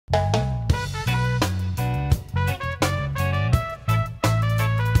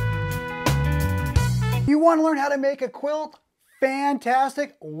want to learn how to make a quilt?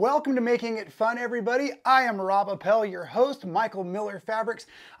 Fantastic. Welcome to Making It Fun, everybody. I am Rob Appell, your host, Michael Miller Fabrics.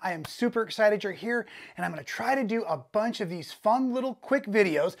 I am super excited you're here, and I'm going to try to do a bunch of these fun little quick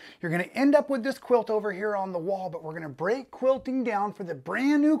videos. You're going to end up with this quilt over here on the wall, but we're going to break quilting down for the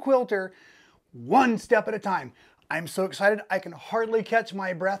brand new quilter one step at a time. I'm so excited I can hardly catch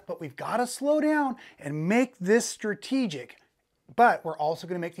my breath, but we've got to slow down and make this strategic. But we're also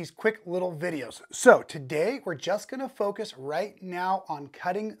going to make these quick little videos. So today we're just going to focus right now on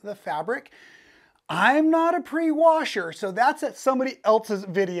cutting the fabric. I'm not a pre-washer, so that's at somebody else's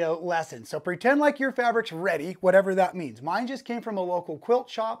video lesson. So pretend like your fabric's ready, whatever that means. Mine just came from a local quilt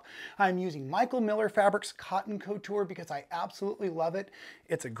shop. I'm using Michael Miller Fabrics Cotton Couture because I absolutely love it.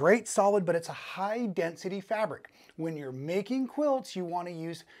 It's a great solid, but it's a high density fabric. When you're making quilts, you want to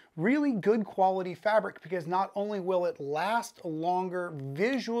use really good quality fabric because not only will it last longer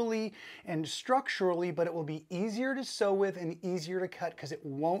visually and structurally, but it will be easier to sew with and easier to cut because it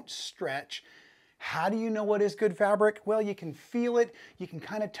won't stretch. How do you know what is good fabric? Well, you can feel it. You can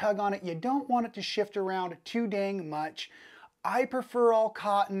kind of tug on it. You don't want it to shift around too dang much. I prefer all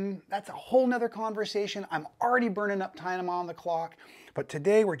cotton. That's a whole nother conversation. I'm already burning up time on the clock. But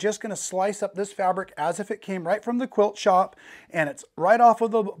today we're just going to slice up this fabric as if it came right from the quilt shop, and it's right off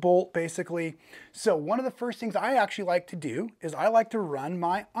of the bolt basically. So one of the first things I actually like to do is I like to run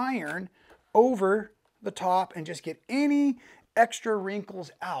my iron over the top and just get any extra wrinkles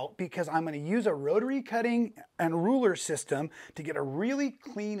out because I'm going to use a rotary cutting and ruler system to get a really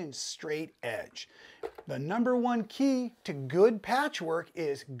clean and straight edge. The number one key to good patchwork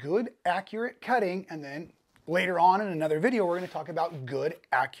is good, accurate cutting, and then later on in another video, we're going to talk about good,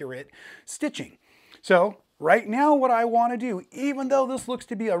 accurate stitching. So right now what I want to do, even though this looks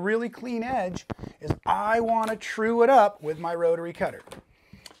to be a really clean edge, is I want to true it up with my rotary cutter.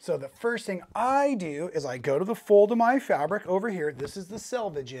 So the first thing I do is I go to the fold of my fabric over here. This is the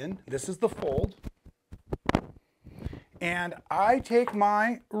selvage in, this is the fold. And I take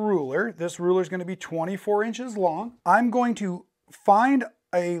my ruler. This ruler is going to be 24 inches long. I'm going to find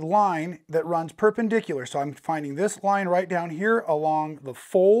a line that runs perpendicular. So I'm finding this line right down here along the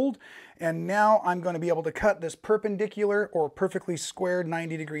fold. And now I'm going to be able to cut this perpendicular or perfectly squared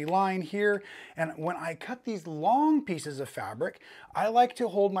 90-degree line here. And when I cut these long pieces of fabric, I like to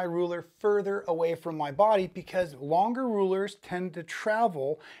hold my ruler further away from my body because longer rulers tend to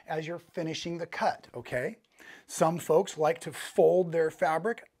travel as you're finishing the cut, okay? Some folks like to fold their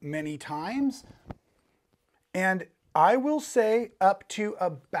fabric many times, and I will say up to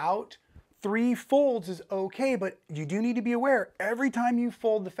about 3 folds is okay, but you do need to be aware every time you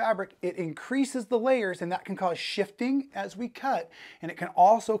fold the fabric, it increases the layers, and that can cause shifting as we cut, and it can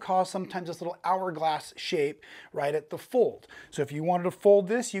also cause sometimes this little hourglass shape right at the fold. So if you wanted to fold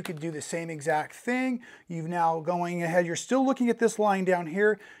this, you could do the same exact thing. You've now going ahead, you're still looking at this line down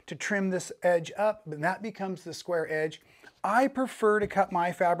here to trim this edge up, but that becomes the square edge. I prefer to cut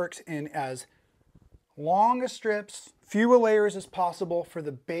my fabrics in as long strips, fewer layers as possible for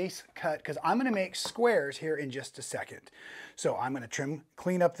the base cut because I'm going to make squares here in just a second. So I'm going to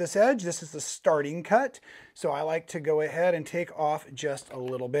clean up this edge. This is the starting cut. So I like to go ahead and take off just a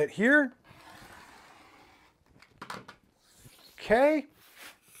little bit here. Okay.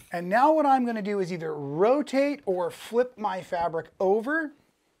 And now what I'm going to do is either rotate or flip my fabric over.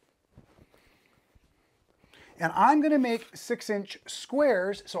 And I'm going to make 6-inch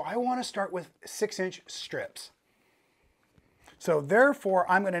squares, so I want to start with 6-inch strips. So therefore,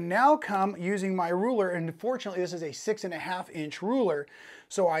 I'm going to now come using my ruler, and unfortunately this is a 6.5-inch ruler,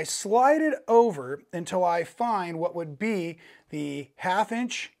 so I slide it over until I find what would be the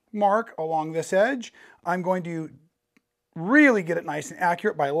 1/2-inch mark along this edge. I'm going to really get it nice and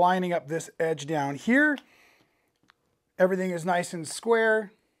accurate by lining up this edge down here. Everything is nice and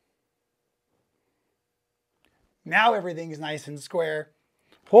square. Now everything is nice and square.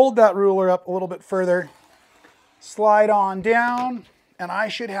 Hold that ruler up a little bit further, slide on down, and I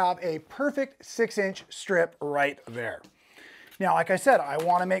should have a perfect 6-inch strip right there. Now, like I said, I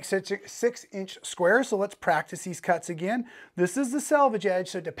want to make 6-inch squares, so let's practice these cuts again. This is the selvage edge,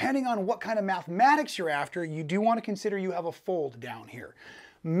 so depending on what kind of mathematics you're after, you do want to consider you have a fold down here.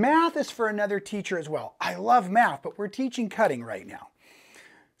 Math is for another teacher as well. I love math, but we're teaching cutting right now.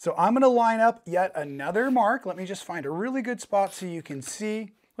 So I'm going to line up yet another mark. Let me just find a really good spot so you can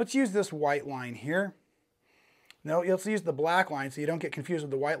see. Let's use this white line here. No, let's use the black line so you don't get confused with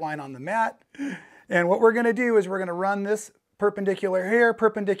the white line on the mat. And what we're going to do is we're going to run this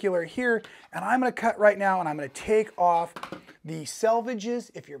perpendicular here, and I'm going to cut right now, and I'm going to take off the selvages.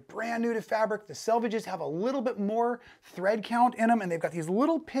 If you're brand new to fabric, the selvages have a little bit more thread count in them, and they've got these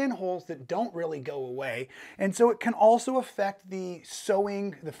little pinholes that don't really go away. And so it can also affect the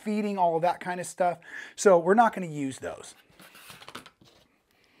sewing, the feeding, all of that kind of stuff. So we're not going to use those.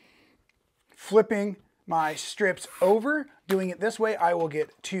 Flipping my strips over, doing it this way, I will get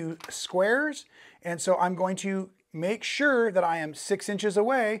 2 squares. And so I'm going to make sure that I am 6 inches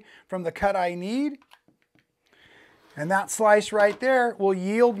away from the cut I need. And that slice right there will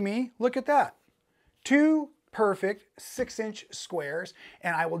yield me, look at that, 2 perfect 6-inch squares.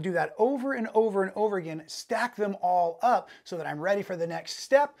 And I will do that over and over and over again, stack them all up so that I'm ready for the next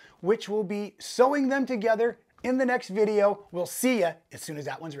step, which will be sewing them together in the next video. We'll see you as soon as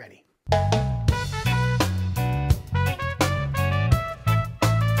that one's ready.